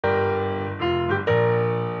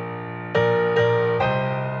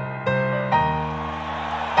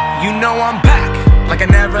You know I'm back, like I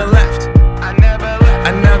never left.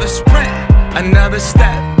 Another sprint, another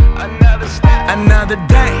step, another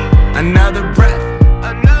day, another breath.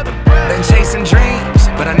 Been chasing dreams,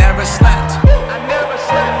 but I never slept.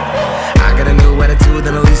 I got a new attitude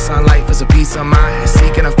and a lease on life is a peace of mind.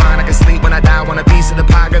 Seeking to find I can sleep when I die. Want a piece of the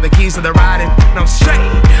pie, got the keys to the ride, and I'm straight.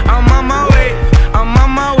 I'm on my way, I'm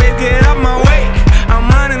on my way, get up my way. I'm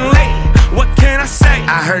running late, what can I say?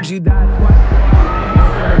 I heard you died twice.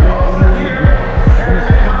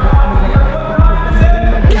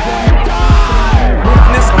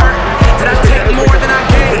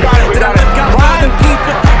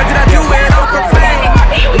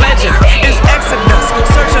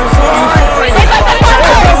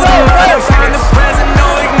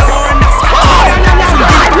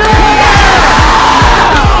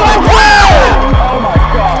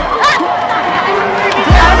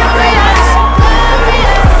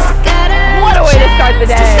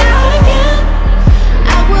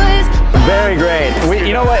 Very great.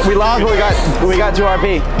 You know what? We lost, but we got 2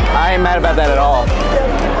 RP. I ain't mad about that at all.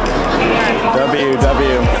 W.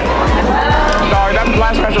 Dog, that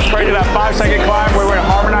last match was crazy. That 5-second climb where we were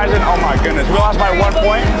harmonizing. Oh my goodness. We lost by 1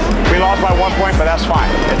 point. We lost by 1 point, but that's fine.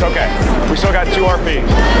 It's okay. We still got 2 RP.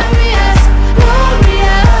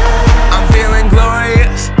 I'm feeling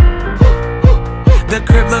glorious. The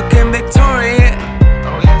crib looking victorious.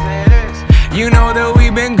 You know that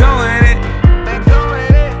we've been going it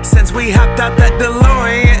since we hopped out that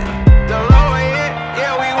DeLorean.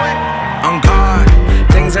 Yeah, we went on guard.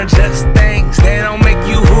 Things are just things, they don't make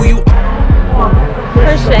you who you are.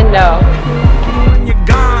 Crescendo. When you're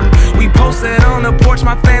gone, we posted on the porch,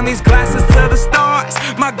 my family's glasses to the stars.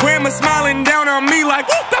 My grandma smiling down on me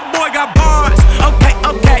like, whoop, that boy got